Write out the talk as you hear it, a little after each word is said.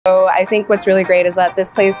I think what's really great is that this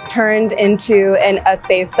place turned into a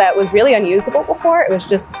space that was really unusable before. It was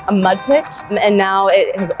just a mud pit, and now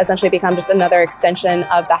it has essentially become just another extension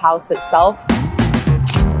of the house itself.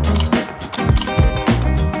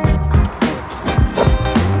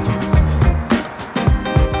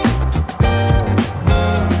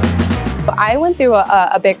 I went through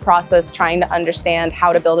a big process trying to understand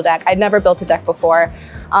how to build a deck. I'd never built a deck before.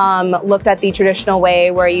 Looked at the traditional way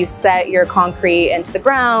where you set your concrete into the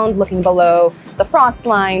ground, looking below the frost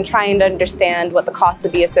line, trying to understand what the cost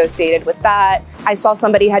would be associated with that. I saw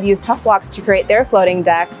somebody had used TuffBlocks to create their floating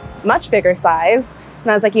deck, much bigger size. And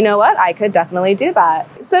I was like, you know what? I could definitely do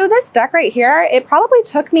that. So this deck right here, it probably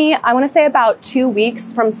took me, I want to say about 2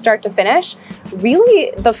 weeks from start to finish.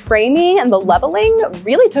 Really, the framing and the leveling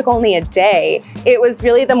really took only a day. It was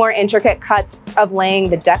really the more intricate cuts of laying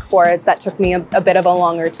the deck boards that took me a bit of a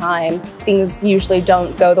longer time. Things usually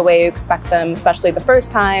don't go the way you expect them, especially the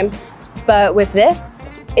first time. But with this,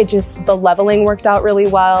 the leveling worked out really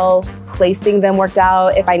well. Placing them worked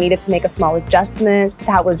out. If I needed to make a small adjustment,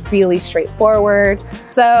 that was really straightforward.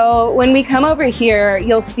 So when we come over here,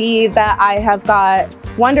 you'll see that I have got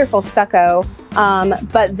wonderful stucco,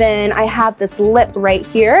 but then I have this lip right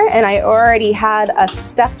here, and I already had a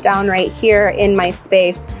step down right here in my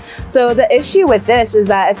space. So the issue with this is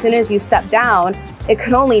that as soon as you step down, it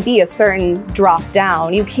could only be a certain drop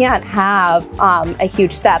down. You can't have a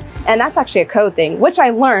huge step. And that's actually a code thing, which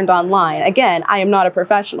I learned online. Again, I am not a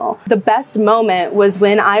professional. The best moment was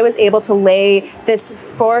when I was able to lay this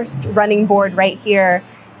forced running board right here,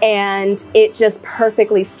 and it just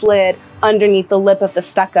perfectly slid underneath the lip of the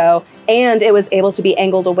stucco, and it was able to be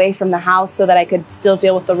angled away from the house so that I could still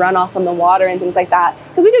deal with the runoff from the water and things like that.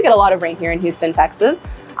 Because we do get a lot of rain here in Houston, Texas.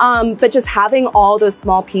 But just having all those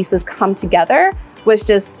small pieces come together was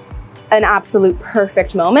just an absolute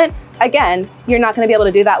perfect moment. Again, you're not going to be able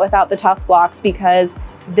to do that without the TuffBlocks, because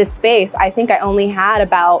this space, I think I only had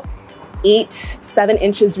about 7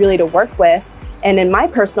 inches really to work with. And in my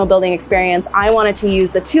personal building experience, I wanted to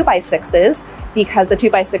use the 2x6s because the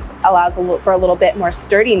 2x6 allows for a little bit more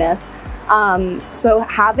sturdiness. So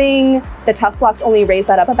having the TuffBlocks only raise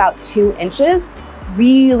that up about 2 inches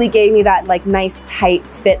really gave me that like nice tight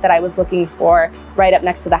fit that I was looking for right up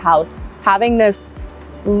next to the house. Having this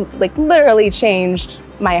like literally changed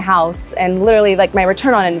my house, and literally like my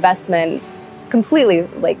return on investment completely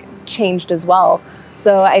like changed as well.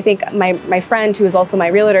 So I think my friend, who is also my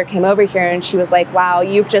realtor, came over here and she was like, wow,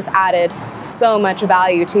 you've just added so much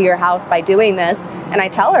value to your house by doing this. And I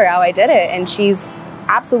tell her how I did it, and she's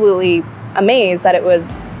absolutely amazed that it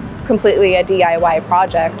was completely a DIY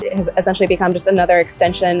project. It has essentially become just another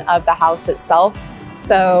extension of the house itself.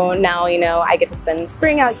 So now, you know, I get to spend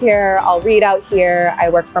spring out here, I'll read out here, I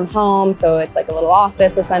work from home, so it's like a little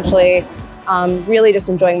office essentially. Really just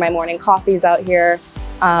enjoying my morning coffees out here.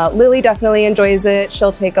 Lily definitely enjoys it.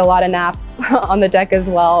 She'll take a lot of naps on the deck as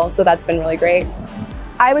well, so that's been really great.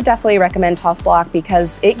 I would definitely recommend TuffBlock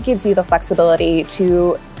because it gives you the flexibility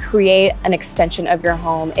to create an extension of your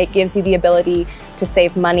home. It gives you the ability to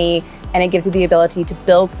save money, and it gives you the ability to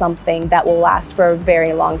build something that will last for a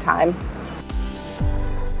very long time.